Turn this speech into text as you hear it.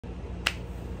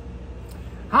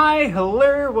Hi,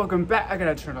 hello, welcome back. I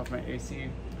gotta turn off my AC.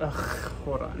 Ugh,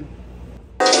 hold on.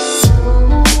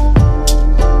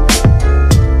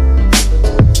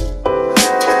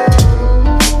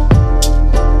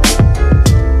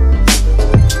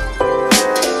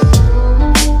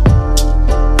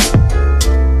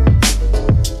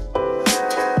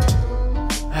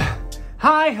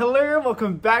 Hi, hello,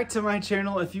 welcome back to my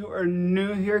channel. If you are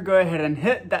new here, go ahead and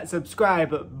hit that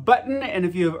subscribe button. And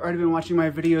if you have already been watching my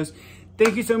videos,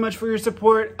 thank you so much for your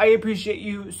support. I appreciate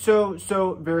you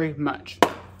so very much.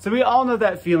 So we all know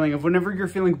that feeling of whenever you're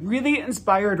feeling really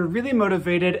inspired or really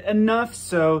motivated, enough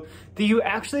so that you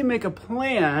actually make a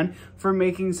plan for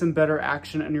making some better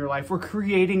action in your life or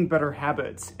creating better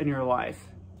habits in your life.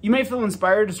 You may feel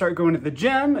inspired to start going to the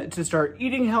gym, to start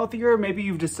eating healthier. Maybe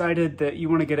you've decided that you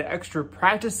want to get an extra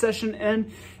practice session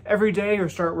in every day or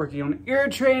start working on ear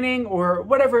training or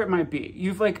whatever it might be.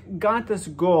 You've got this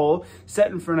goal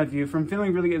set in front of you from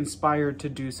feeling really inspired to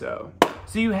do so.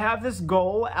 So you have this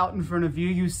goal out in front of you,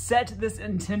 you set this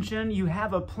intention, you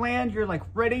have a plan, you're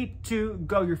ready to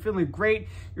go. You're feeling great,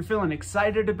 you're feeling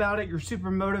excited about it, you're super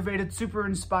motivated, super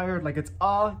inspired, it's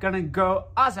all gonna go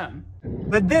awesome.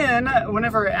 But then,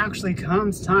 whenever it actually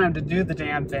comes time to do the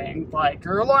damn thing,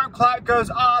 your alarm clock goes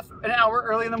off an hour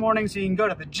early in the morning so you can go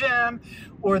to the gym,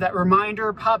 or that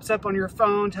reminder pops up on your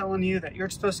phone telling you that you're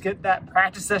supposed to get that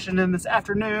practice session in this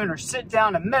afternoon, or sit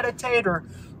down and meditate, or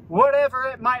whatever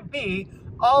it might be,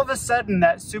 all of a sudden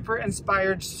that super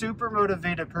inspired, super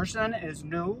motivated person is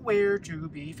nowhere to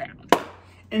be found.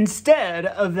 Instead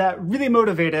of that really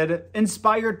motivated,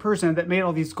 inspired person that made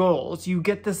all these goals, you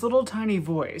get this little tiny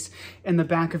voice in the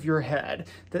back of your head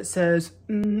that says,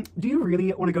 do you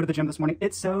really want to go to the gym this morning?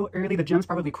 It's so early, the gym's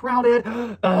probably crowded.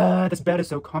 This bed is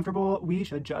so comfortable, we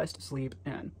should just sleep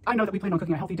in. I know that we planned on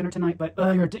cooking a healthy dinner tonight, but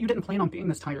you didn't plan on being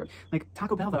this tired.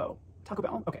 Taco Bell though. Taco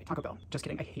Bell? Okay, Taco Bell. Just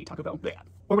kidding, I hate Taco Bell. Blech.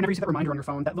 Or whenever you see that reminder on your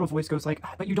phone, that little voice goes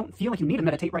but you don't feel like you need to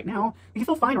meditate right now. You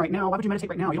feel fine right now, why would you meditate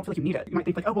right now? You don't feel like you need it. You might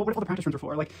think oh, well, what if all the practice rooms are full?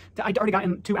 Or I already got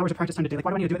in 2 hours of practice time today,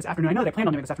 why do I need to do it this afternoon? I know that I planned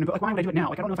on doing it this afternoon, but why would I do it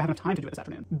now? I don't know if I have enough time to do it this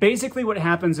afternoon. Basically what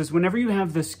happens is whenever you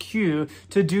have this cue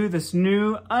to do this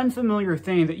new, unfamiliar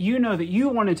thing that you know that you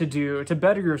wanted to do to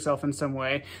better yourself in some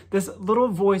way, this little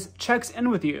voice checks in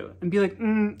with you and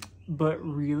be but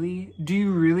really? Do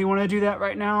you really want to do that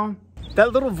right now?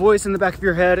 That little voice in the back of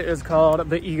your head is called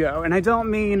the ego. And I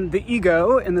don't mean the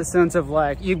ego in the sense of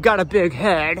you've got a big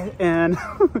head and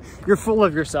you're full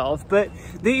of yourself, but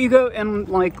the ego in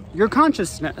your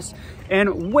consciousness.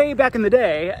 And way back in the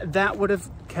day, that would have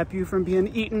kept you from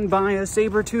being eaten by a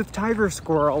saber-toothed tiger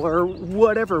squirrel or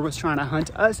whatever was trying to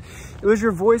hunt us. It was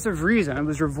your voice of reason. It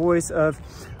was your voice of,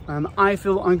 I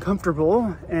feel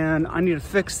uncomfortable and I need to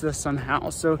fix this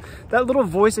somehow. So that little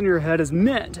voice in your head is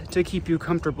meant to keep you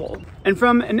comfortable. And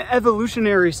from an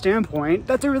evolutionary standpoint,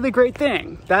 that's a really great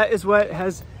thing. That is what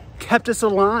has kept us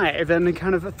alive and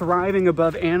kind of thriving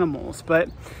above animals. But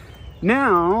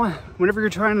now, whenever you're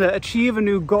trying to achieve a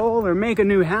new goal or make a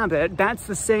new habit, that's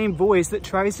the same voice that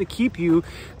tries to keep you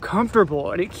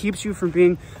comfortable, and it keeps you from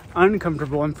being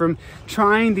uncomfortable and from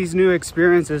trying these new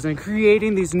experiences and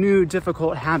creating these new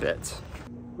difficult habits.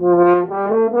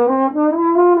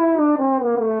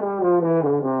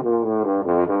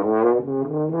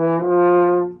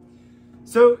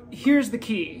 So here's the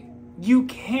key. You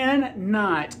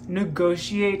cannot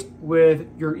negotiate with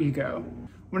your ego.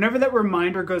 Whenever that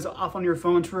reminder goes off on your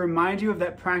phone to remind you of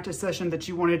that practice session that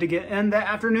you wanted to get in that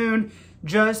afternoon,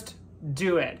 just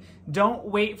do it. Don't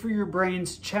wait for your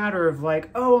brain's chatter of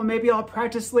oh, maybe I'll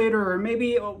practice later or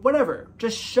maybe whatever.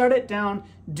 Just shut it down,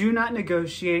 do not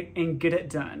negotiate, and get it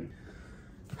done.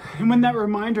 And when that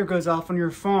reminder goes off on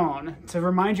your phone to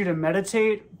remind you to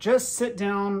meditate, just sit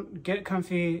down, get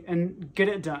comfy, and get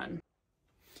it done.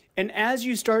 And as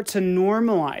you start to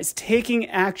normalize taking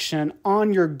action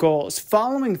on your goals,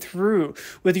 following through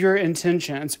with your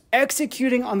intentions,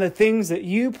 executing on the things that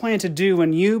you plan to do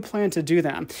when you plan to do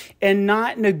them, and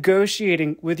not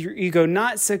negotiating with your ego,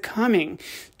 not succumbing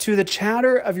to the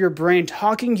chatter of your brain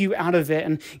talking you out of it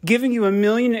and giving you a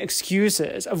million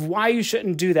excuses of why you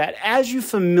shouldn't do that. As you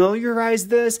familiarize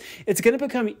this, it's going to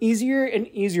become easier and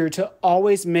easier to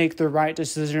always make the right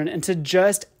decision and to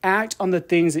just act on the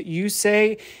things that you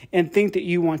say and think that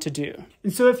you want to do.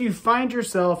 And so if you find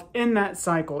yourself in that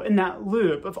cycle, in that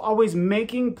loop of always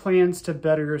making plans to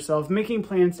better yourself, making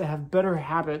plans to have better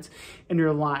habits in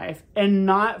your life, and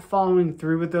not following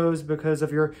through with those because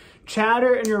of your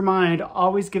chatter in your mind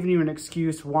always giving you an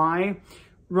excuse why,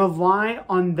 rely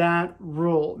on that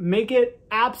rule. Make it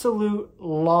absolute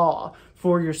law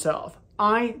for yourself.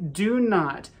 I do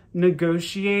not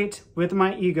negotiate with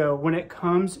my ego when it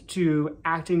comes to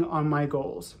acting on my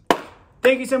goals.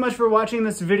 Thank you so much for watching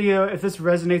this video. If this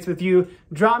resonates with you,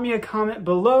 drop me a comment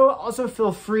below. Also,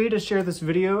 feel free to share this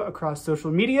video across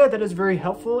social media. That is very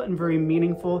helpful and very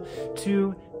meaningful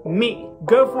to me.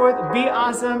 Go forth, be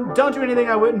awesome, don't do anything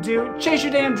I wouldn't do, chase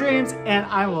your damn dreams, and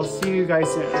I will see you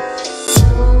guys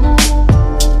soon.